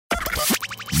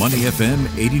Money FM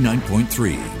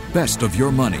 89.3. Best of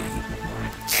your money.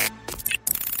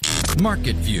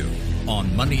 Market View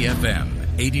on Money FM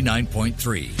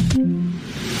 89.3.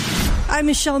 I'm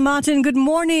Michelle Martin. Good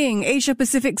morning. Asia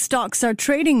Pacific stocks are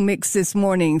trading mixed this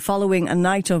morning following a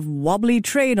night of wobbly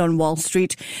trade on Wall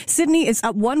Street. Sydney is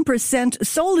up 1%.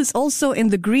 Seoul is also in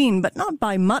the green, but not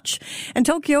by much. And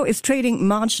Tokyo is trading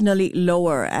marginally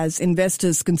lower as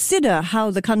investors consider how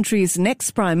the country's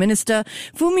next Prime Minister,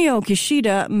 Fumio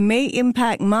Kishida, may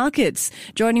impact markets.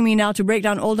 Joining me now to break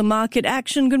down all the market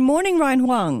action. Good morning, Ryan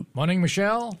Huang. Morning,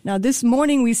 Michelle. Now, this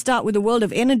morning we start with the world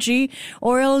of energy,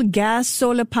 oil, gas,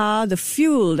 solar power, the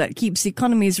fuel that keeps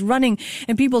economies running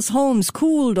and people's homes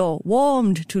cooled or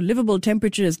warmed to livable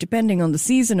temperatures depending on the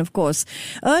season, of course.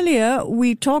 Earlier,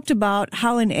 we talked about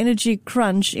how an energy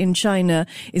crunch in China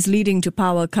is leading to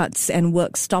power cuts and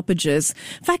work stoppages.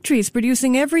 Factories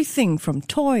producing everything from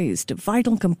toys to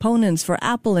vital components for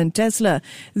Apple and Tesla,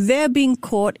 they're being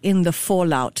caught in the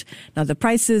fallout. Now, the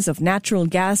prices of natural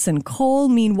gas and coal,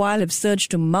 meanwhile, have surged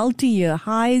to multi-year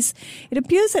highs. It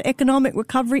appears that economic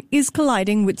recovery is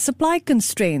colliding with supply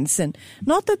constraints. And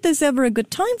not that there's ever a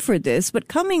good time for this, but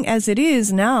coming as it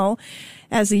is now,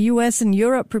 as the US and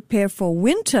Europe prepare for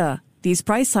winter, these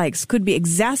price hikes could be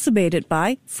exacerbated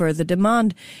by further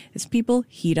demand as people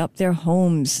heat up their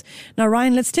homes. Now,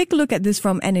 Ryan, let's take a look at this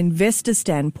from an investor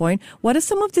standpoint. What are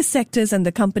some of the sectors and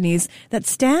the companies that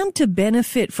stand to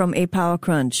benefit from a power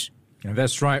crunch? And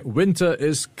that's right. Winter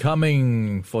is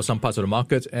coming for some parts of the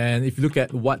market. And if you look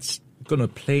at what's going to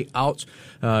play out,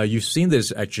 you've seen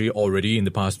this actually already in the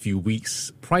past few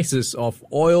weeks. Prices of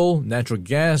oil, natural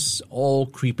gas, all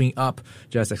creeping up,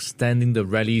 just extending the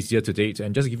rallies year to date.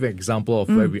 And just to give you an example of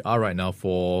where we are right now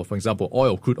for example,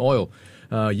 oil, crude oil.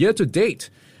 Year to date,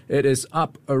 it is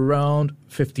up around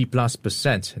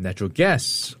 50+%. Natural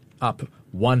gas up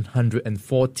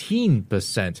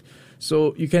 114%.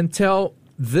 So you can tell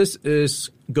this is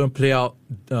going to play out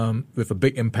with a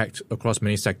big impact across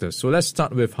many sectors. So let's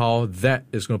start with how that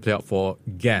is going to play out for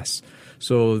gas.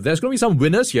 So there's going to be some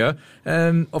winners here.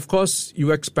 And of course,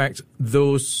 you expect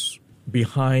those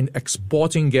behind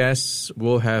exporting gas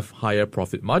will have higher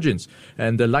profit margins.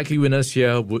 And the likely winners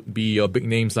here would be your big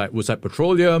names like Woodside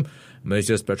Petroleum,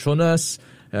 Malaysia's Petronas.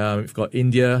 We've got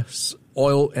India's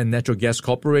Oil and Natural Gas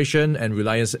Corporation and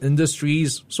Reliance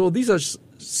Industries. So these are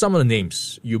some of the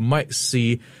names you might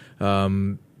see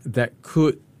that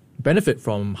could benefit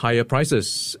from higher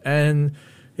prices. And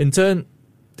in turn,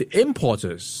 the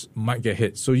importers might get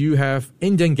hit. So you have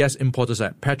Indian gas importers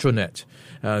like Petronet.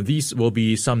 These will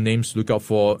be some names to look out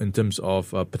for in terms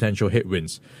of potential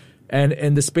headwinds. And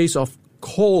in the space of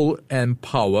coal and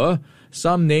power,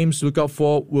 some names to look out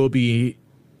for will be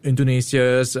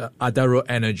Indonesia's Adaro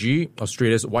Energy,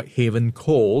 Australia's Whitehaven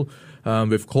Coal.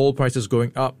 With coal prices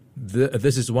going up,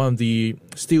 this is one of the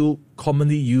still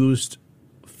commonly used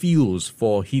fuels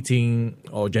for heating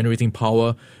or generating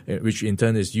power, which in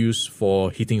turn is used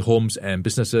for heating homes and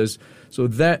businesses. So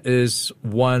that is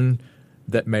one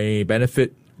that may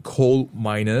benefit coal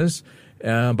miners,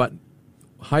 but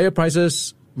higher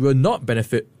prices will not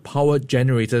benefit power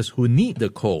generators who need the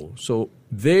coal. So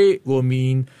they will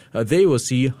mean they will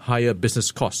see higher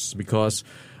business costs because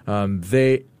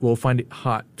they will find it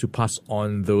hard to pass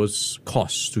on those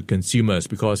costs to consumers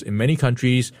because in many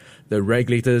countries, the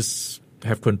regulators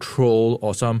have control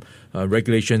or some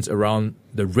regulations around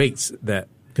the rates that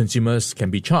consumers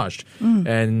can be charged.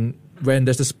 And when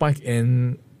there's a spike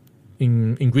in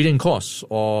ingredient costs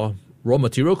or raw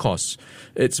material costs,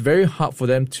 it's very hard for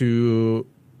them to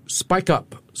spike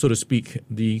up, so to speak,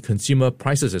 the consumer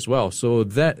prices as well. So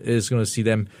that is going to see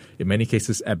them, in many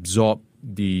cases, absorb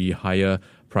the higher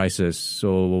prices.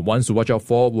 So ones to watch out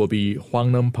for will be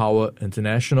Huangnan Power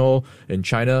International in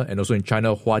China and also in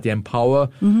China, Huadian Power.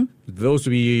 Those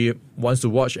will be ones to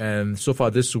watch. And so far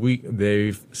this week,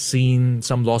 they've seen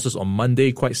some losses on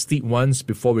Monday, quite steep ones,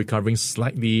 before recovering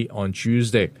slightly on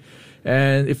Tuesday.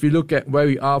 And if you look at where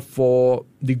we are for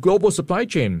the global supply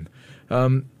chain,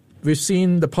 we've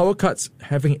seen the power cuts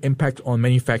having impact on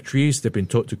many factories. They've been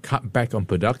told to cut back on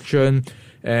production.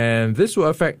 And this will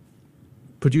affect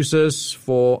producers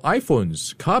for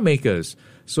iPhones, car makers.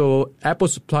 So Apple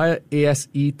supplier ASE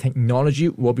Technology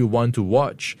will be one to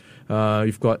watch.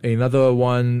 You've got another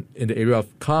one in the area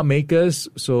of car makers.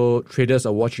 So traders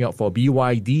are watching out for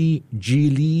BYD,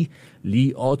 Geely,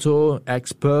 Li Auto,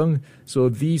 XPeng. So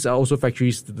these are also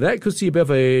factories that could see a bit of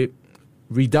a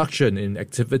reduction in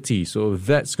activity. So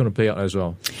that's going to play out as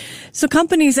well. So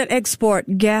companies that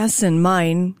export gas and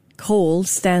mine coal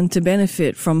stand to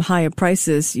benefit from higher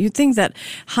prices. You'd think that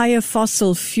higher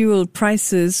fossil fuel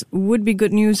prices would be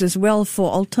good news as well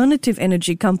for alternative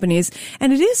energy companies.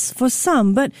 And it is for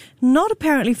some, but not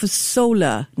apparently for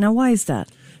solar. Now, why is that?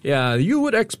 Yeah, you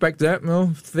would expect that,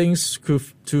 things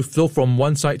to flow from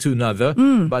one side to another,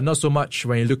 but not so much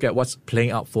when you look at what's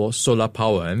playing out for solar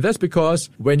power. And that's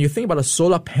because when you think about the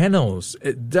solar panels,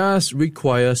 it does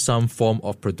require some form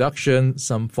of production,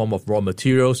 some form of raw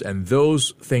materials, and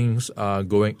those things are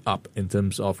going up in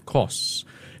terms of costs.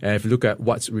 And if you look at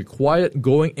what's required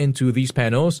going into these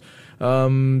panels,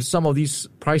 some of these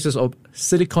prices of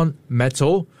silicon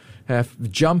metal have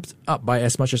jumped up by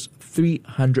as much as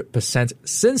 300%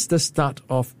 since the start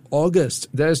of August.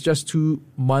 That's just 2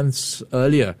 months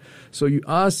earlier. So you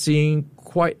are seeing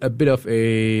quite a bit of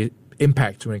a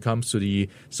impact when it comes to the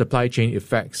supply chain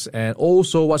effects. And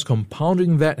also what's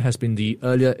compounding that has been the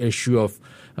earlier issue of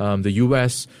the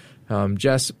US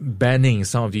just banning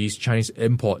some of these Chinese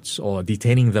imports, or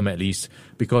detaining them at least,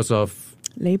 because of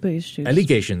labor issues.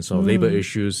 Allegations of labor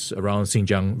issues around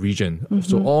Xinjiang region.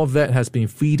 So all of that has been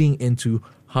feeding into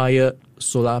higher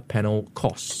solar panel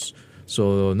costs.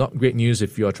 So not great news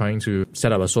if you're trying to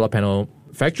set up a solar panel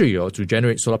factory or to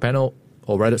generate solar panel,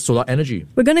 or rather solar energy.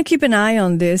 We're going to keep an eye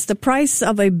on this. The price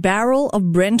of a barrel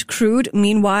of Brent crude,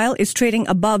 meanwhile, is trading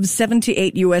above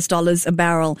 $78 a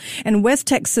barrel. And West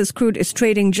Texas crude is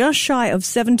trading just shy of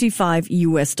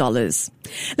 $75.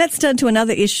 Let's turn to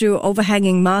another issue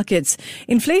overhanging markets,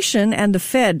 inflation and the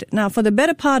Fed. Now, for the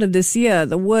better part of this year,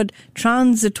 the word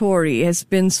transitory has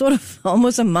been sort of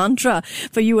almost a mantra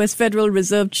for U.S. Federal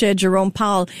Reserve Chair Jerome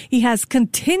Powell. He has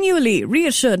continually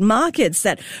reassured markets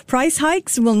that price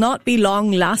hikes will not be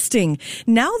long-lasting.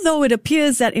 Now, though, it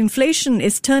appears that inflation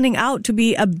is turning out to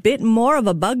be a bit more of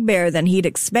a bugbear than he'd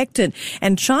expected,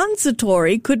 and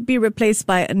transitory could be replaced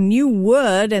by a new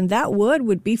word, and that word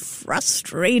would be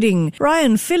frustrating.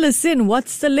 Ryan, fill us in.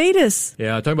 What's the latest?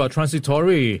 Yeah, talking about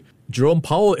transitory, Jerome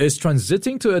Powell is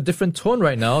transiting to a different tone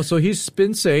right now. So he's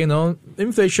been saying,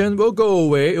 inflation will go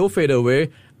away, it will fade away.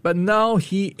 But now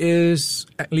he is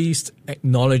at least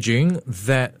acknowledging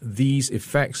that these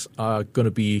effects are going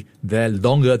to be there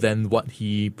longer than what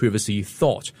he previously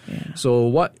thought. Yeah. So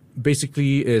what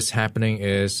basically is happening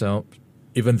is,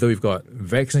 even though you've got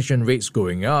vaccination rates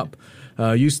going up,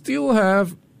 you still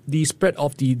have the spread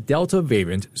of the Delta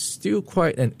variant still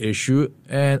quite an issue.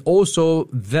 And also,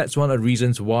 that's one of the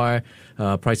reasons why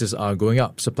prices are going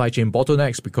up. Supply chain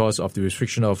bottlenecks because of the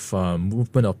restriction of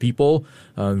movement of people.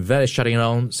 That is shutting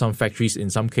down some factories in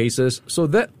some cases. So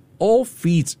that all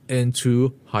feeds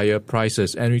into higher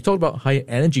prices. And we talked about higher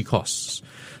energy costs.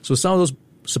 So some of those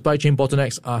supply chain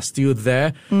bottlenecks are still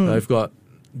there. We've got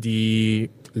the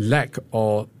lack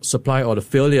of supply or the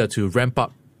failure to ramp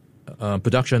up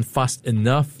production fast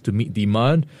enough to meet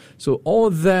demand. So all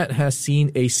that has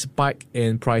seen a spike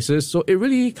in prices. So it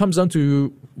really comes down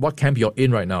to what camp you're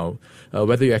in right now,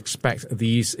 whether you expect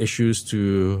these issues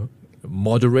to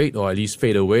moderate or at least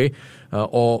fade away,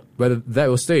 or whether that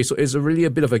will stay. So it's really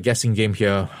a bit of a guessing game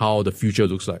here, how the future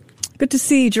looks like. Good to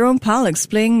see Jerome Powell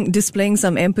displaying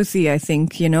some empathy, I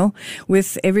think,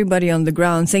 with everybody on the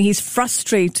ground, saying he's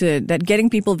frustrated that getting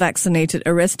people vaccinated,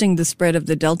 arresting the spread of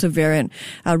the Delta variant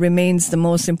remains the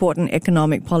most important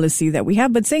economic policy that we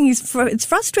have, but saying it's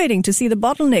frustrating to see the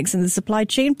bottlenecks and the supply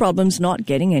chain problems not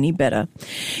getting any better.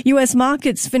 U.S.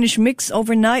 markets finished mixed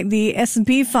overnight. The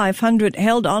S&P 500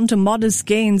 held on to modest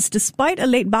gains despite a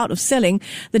late bout of selling.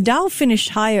 The Dow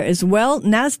finished higher as well.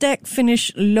 NASDAQ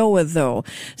finished lower, though.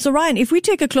 So, Ryan, if we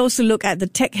take a closer look at the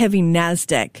tech-heavy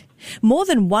NASDAQ, more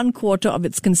than 1/4 of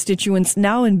its constituents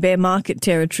now in bear market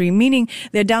territory, meaning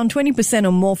they're down 20%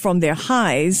 or more from their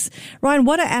highs. Ryan,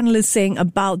 what are analysts saying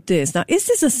about this? Now, is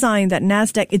this a sign that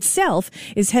NASDAQ itself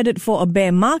is headed for a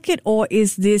bear market, or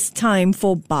is this time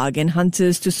for bargain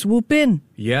hunters to swoop in?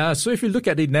 Yeah, so if you look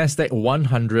at the NASDAQ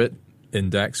 100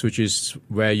 index, which is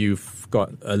where you've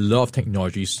got a lot of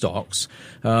technology stocks,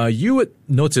 you would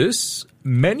notice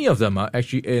many of them are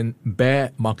actually in bear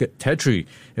market territory.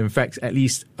 In fact, at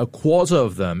least a quarter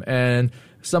of them. And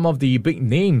some of the big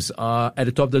names are at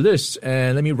the top of the list.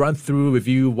 And let me run through with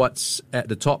you what's at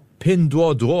the top.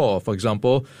 Pinduoduo, for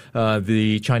example,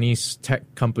 the Chinese tech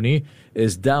company,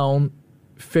 is down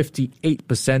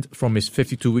 58% from its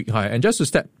 52-week high. And just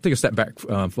to take a step back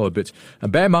for a bit, a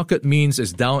bear market means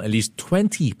it's down at least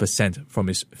 20% from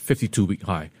its 52-week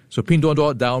high. So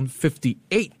Pinduoduo down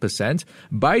 58%,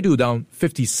 Baidu down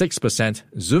 56%,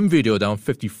 Zoom Video down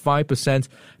 55%,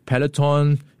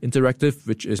 Peloton Interactive,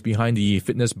 which is behind the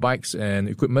fitness bikes and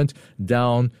equipment,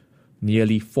 down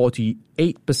nearly 48%,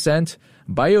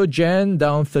 Biogen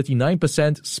down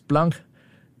 39%, Splunk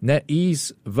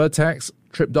NetEase, Vertex,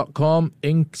 Trip.com,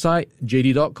 Insight,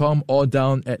 JD.com, all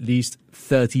down at least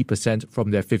 30%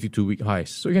 from their 52-week highs.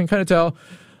 So you can kind of tell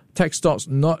tech stocks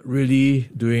not really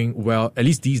doing well, at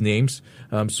least these names.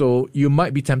 So you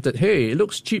might be tempted, hey, it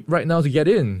looks cheap right now to get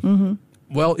in.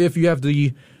 Well, if you have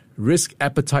the risk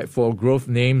appetite for growth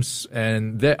names,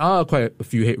 and there are quite a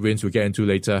few headwinds we'll get into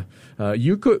later,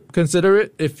 you could consider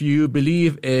it if you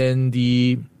believe in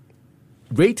the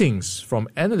ratings from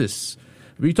analysts.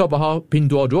 We talked about how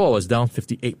Pinduoduo was down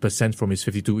 58% from its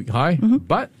 52-week high,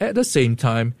 but at the same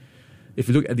time, if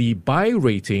you look at the buy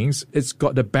ratings, it's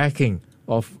got the backing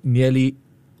of nearly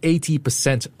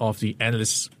 80% of the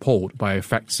analysts polled by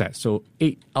FactSet. So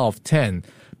 8 out of 10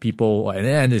 people or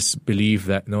analysts believe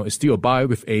that it's still a buy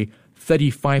with a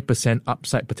 35%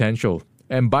 upside potential.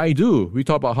 And Baidu, we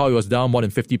talked about how it was down more than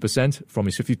 50% from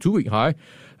its 52-week high.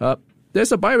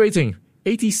 There's a buy rating.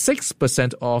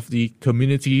 86% of the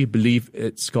community believe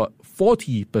it's got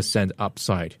 40%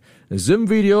 upside. Zoom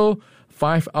Video,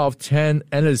 5 out of 10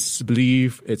 analysts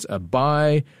believe it's a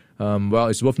buy. Well,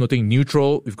 it's worth noting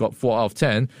neutral, we've got 4 out of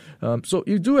 10. So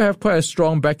you do have quite a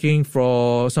strong backing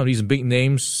for some of these big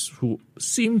names who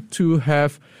seem to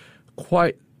have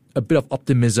quite a bit of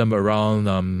optimism around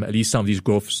at least some of these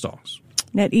growth stocks.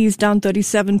 NetEase down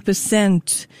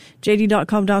 37%.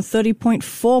 JD.com down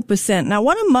 30.4%. Now,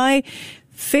 one of my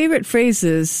favorite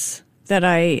phrases that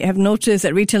I have noticed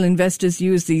that retail investors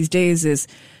use these days is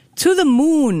to the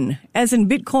moon, as in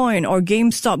Bitcoin or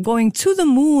GameStop going to the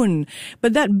moon.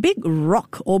 But that big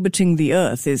rock orbiting the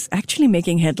Earth is actually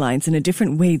making headlines in a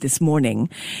different way this morning,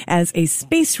 as a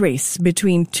space race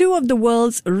between two of the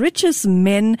world's richest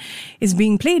men is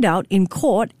being played out in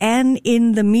court and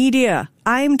in the media.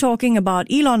 I'm talking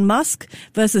about Elon Musk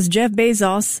versus Jeff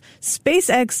Bezos,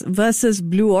 SpaceX versus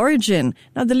Blue Origin.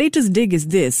 Now, the latest dig is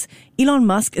this. Elon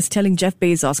Musk is telling Jeff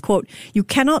Bezos, quote, "You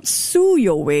cannot sue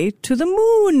your way to the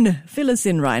moon." Fill us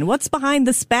in, Ryan. What's behind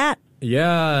the spat?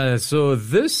 Yeah, so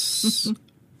this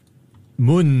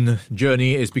moon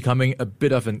journey is becoming a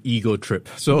bit of an ego trip.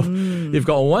 So you've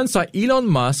got on one side Elon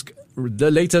Musk,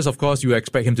 the latest, of course, you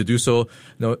expect him to do so,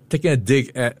 taking a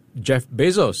dig at Jeff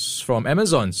Bezos from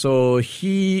Amazon. So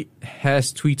he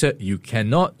has tweeted, "You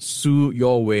cannot sue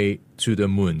your way to the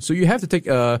moon." So you have to take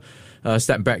a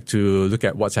step back to look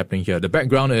at what's happening here. The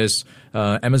background is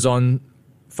Amazon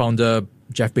founder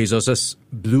Jeff Bezos'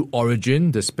 Blue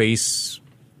Origin, the space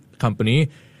company,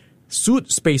 sued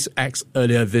SpaceX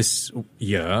earlier this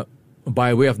year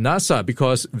by way of NASA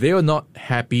because they were not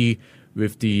happy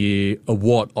with the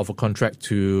award of a contract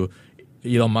to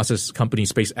Elon Musk's company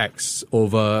SpaceX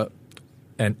over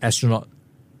an astronaut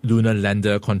lunar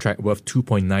lander contract worth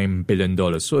 $2.9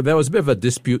 billion. So there was a bit of a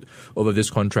dispute over this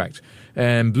contract.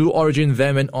 And Blue Origin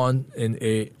then went on in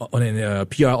a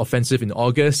PR offensive in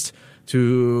August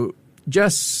to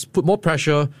just put more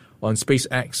pressure on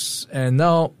SpaceX. And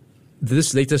now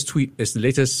this latest tweet is the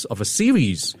latest of a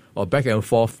series of back and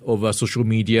forth over social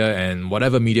media and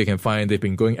whatever media can find. They've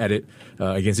been going at it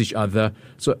against each other.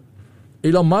 So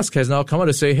Elon Musk has now come out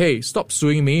to say, hey, stop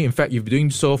suing me. In fact, you've been doing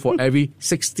so for every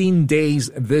 16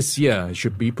 days this year. You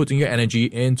should be putting your energy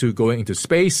into going into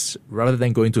space rather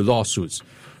than going to lawsuits.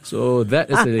 So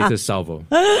that is the latest salvo.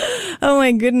 Oh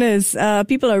my goodness.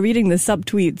 People are reading the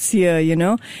subtweets here,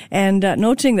 and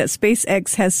noting that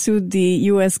SpaceX has sued the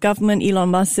US government. Elon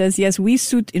Musk says, yes, we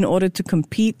sued in order to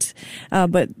compete,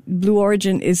 but Blue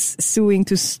Origin is suing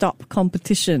to stop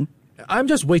competition. I'm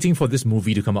just waiting for this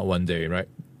movie to come out one day, right?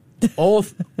 All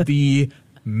the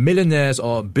millionaires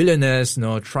or billionaires,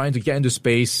 trying to get into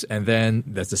space, and then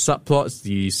there's the subplots,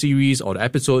 the series or the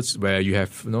episodes where you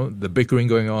have, the bickering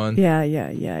going on. Yeah.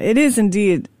 It is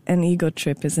indeed an ego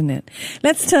trip, isn't it?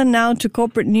 Let's turn now to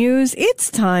corporate news.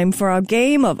 It's time for our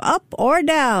game of up or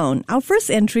down. Our first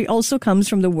entry also comes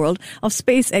from the world of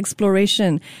space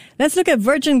exploration. Let's look at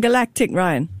Virgin Galactic,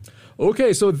 Ryan.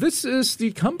 Okay, so this is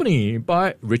the company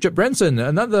by Richard Branson,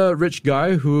 another rich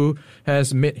guy who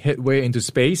has made headway into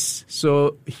space.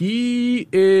 So he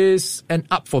is an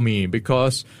up for me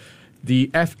because the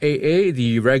FAA,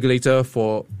 the regulator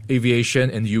for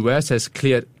aviation in the US, has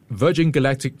cleared Virgin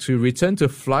Galactic to return to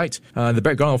flight. The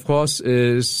background, of course,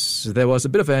 is there was a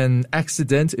bit of an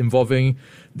accident involving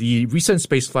the recent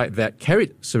space flight that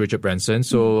carried Sir Richard Branson.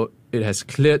 So it has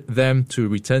cleared them to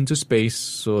return to space.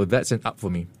 So that's an up for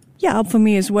me. Yeah, up for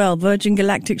me as well. Virgin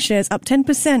Galactic shares up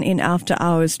 10% in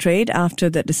after-hours trade after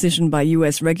that decision by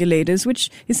US regulators, which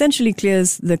essentially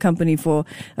clears the company for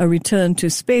a return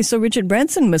to space. So Richard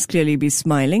Branson must clearly be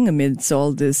smiling amidst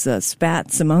all this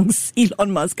spats amongst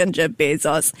Elon Musk and Jeff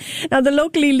Bezos. Now, the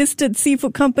locally listed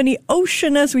seafood company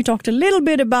Oceanus, we talked a little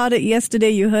bit about it yesterday.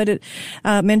 You heard it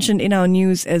mentioned in our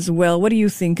news as well. What do you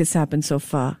think has happened so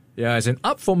far? Yeah, as an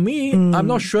up for me, I'm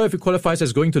not sure if it qualifies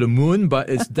as going to the moon, but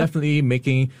it's definitely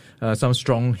making some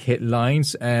strong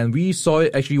headlines. And we saw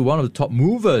it actually one of the top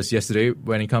movers yesterday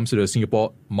when it comes to the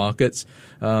Singapore markets.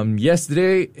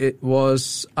 Yesterday, it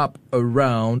was up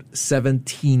around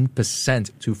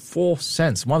 17% to 4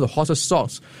 cents, one of the hottest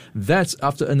stocks. That's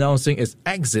after announcing its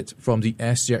exit from the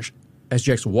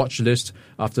SGX watch list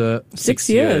after 6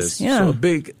 years. Yeah. So a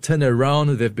big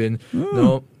turnaround. They've been,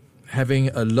 having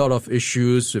a lot of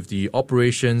issues with the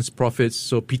operations, profits.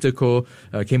 So Peter Koh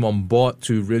came on board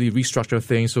to really restructure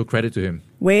things. So credit to him.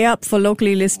 Way up for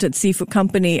locally listed seafood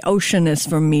company Oceanus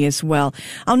from me as well.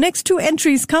 Our next two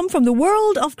entries come from the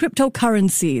world of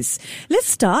cryptocurrencies. Let's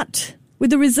start with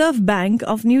the Reserve Bank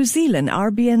of New Zealand,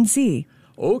 RBNZ.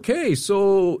 Okay,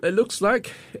 so it looks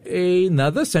like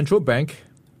another central bank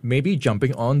maybe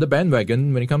jumping on the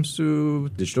bandwagon when it comes to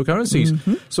digital currencies.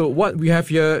 So what we have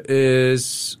here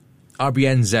is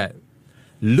RBNZ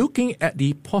looking at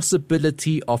the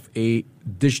possibility of a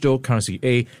digital currency,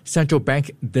 a central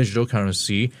bank digital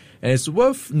currency. And it's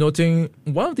worth noting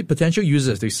one of the potential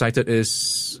users they cited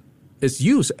is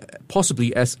used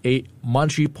possibly as a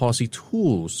monetary policy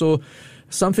tool. So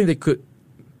something they could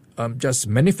just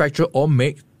manufacture or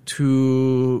make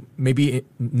to maybe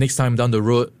next time down the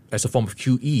road as a form of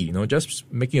QE, just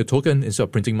making a token instead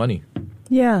of printing money.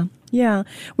 Yeah.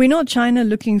 We know China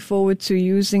looking forward to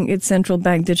using its central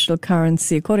bank digital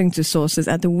currency, according to sources,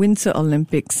 at the Winter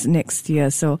Olympics next year.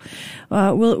 So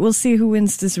we'll see who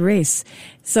wins this race.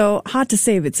 So hard to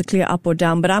say if it's a clear up or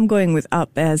down, but I'm going with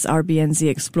up as RBNZ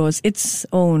explores its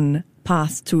own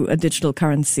path to a digital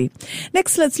currency.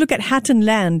 Next, let's look at Hatton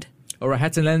Land. All right,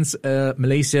 Hatton Land's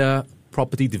Malaysia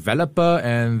property developer,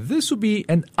 and this would be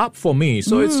an up for me.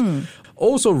 So it's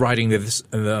also riding this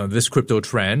crypto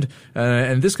trend,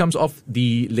 and this comes off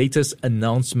the latest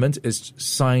announcement. It's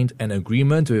signed an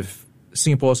agreement with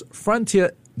Singapore's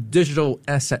Frontier Digital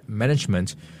Asset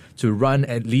Management to run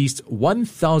at least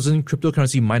 1,000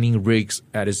 cryptocurrency mining rigs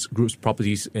at its group's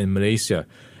properties in Malaysia.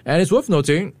 And it's worth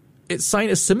noting, it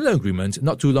signed a similar agreement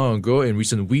not too long ago in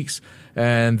recent weeks,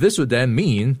 and this would then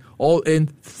mean all in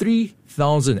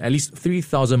at least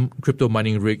 3,000 crypto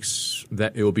mining rigs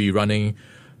that it will be running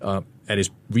at its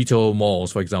retail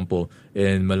malls, for example,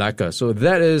 in Malacca. So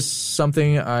that is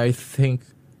something I think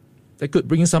that could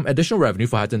bring in some additional revenue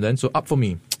for Hatton Land. So up for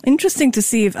me. Interesting to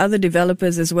see if other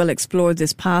developers as well explore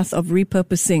this path of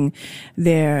repurposing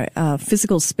their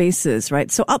physical spaces,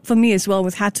 right? So up for me as well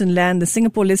with Hatton Land, the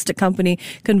Singapore-listed company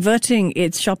converting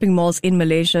its shopping malls in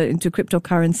Malaysia into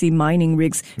cryptocurrency mining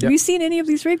rigs. Yep. Have you seen any of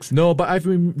these rigs? No, but I've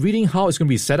been reading how it's going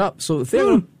to be set up. So they're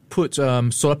going to put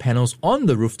solar panels on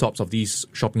the rooftops of these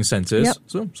shopping centers. Yep.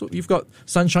 So you've got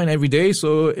sunshine every day,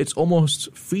 so it's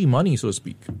almost free money, so to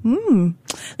speak.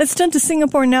 Let's turn to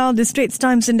Singapore now. The Straits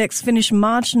Times Index finished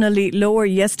marginally lower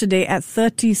yesterday at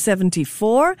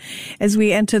 30.74. As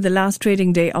we enter the last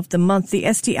trading day of the month,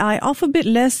 the STI off a bit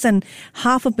less than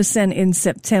 0.5% in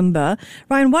September.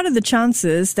 Ryan, what are the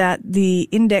chances that the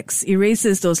index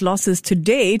erases those losses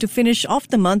today to finish off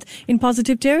the month in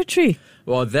positive territory?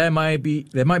 Well, there might be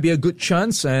a good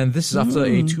chance, and this is after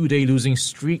a 2-day losing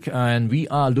streak, and we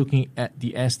are looking at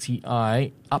the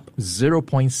STI up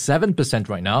 0.7%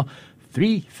 right now,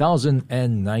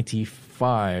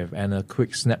 3,095, and a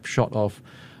quick snapshot of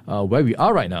where we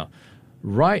are right now.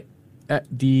 Right at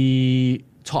the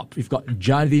top, we've got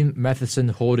Jardine Matheson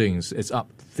Holdings. It's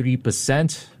up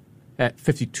 3%. At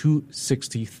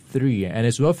 52.63. And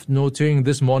it's worth noting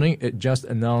this morning, it just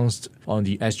announced on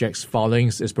the SGX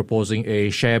filings is proposing a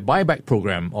share buyback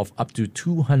program of up to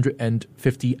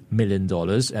 $250 million.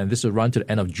 And this will run to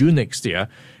the end of June next year.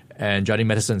 And Jardine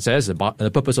Matheson says the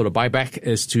purpose of the buyback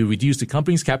is to reduce the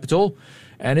company's capital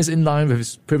and is in line with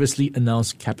its previously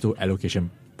announced capital allocation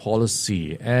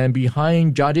policy. And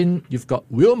behind Jardine, you've got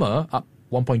Wilmer up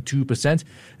 1.2%,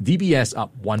 DBS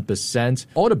up 1%.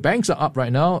 All the banks are up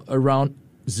right now, around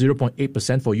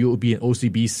 0.8% for UOB and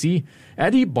OCBC.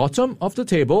 At the bottom of the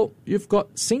table, you've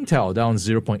got Singtel down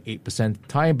 0.8%,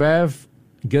 ThaiBev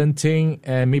Genting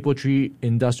and Mapletree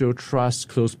Industrial Trust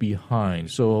close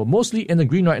behind. So mostly in the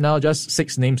green right now, just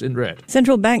 6 names in red.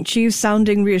 Central bank chiefs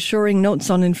sounding reassuring notes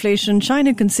on inflation.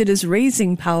 China considers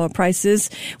raising power prices.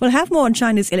 We'll have more on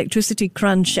China's electricity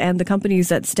crunch and the companies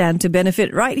that stand to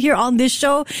benefit right here on this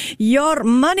show. Your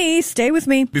Money. Stay with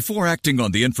me. Before acting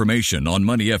on the information on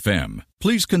Money FM,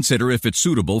 please consider if it's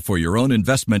suitable for your own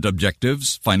investment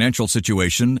objectives, financial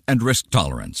situation, and risk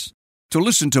tolerance. To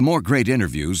listen to more great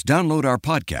interviews, download our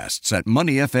podcasts at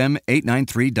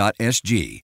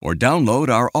moneyfm893.sg or download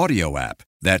our audio app.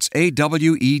 That's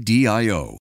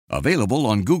AWEDIO. Available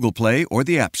on Google Play or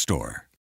the App Store.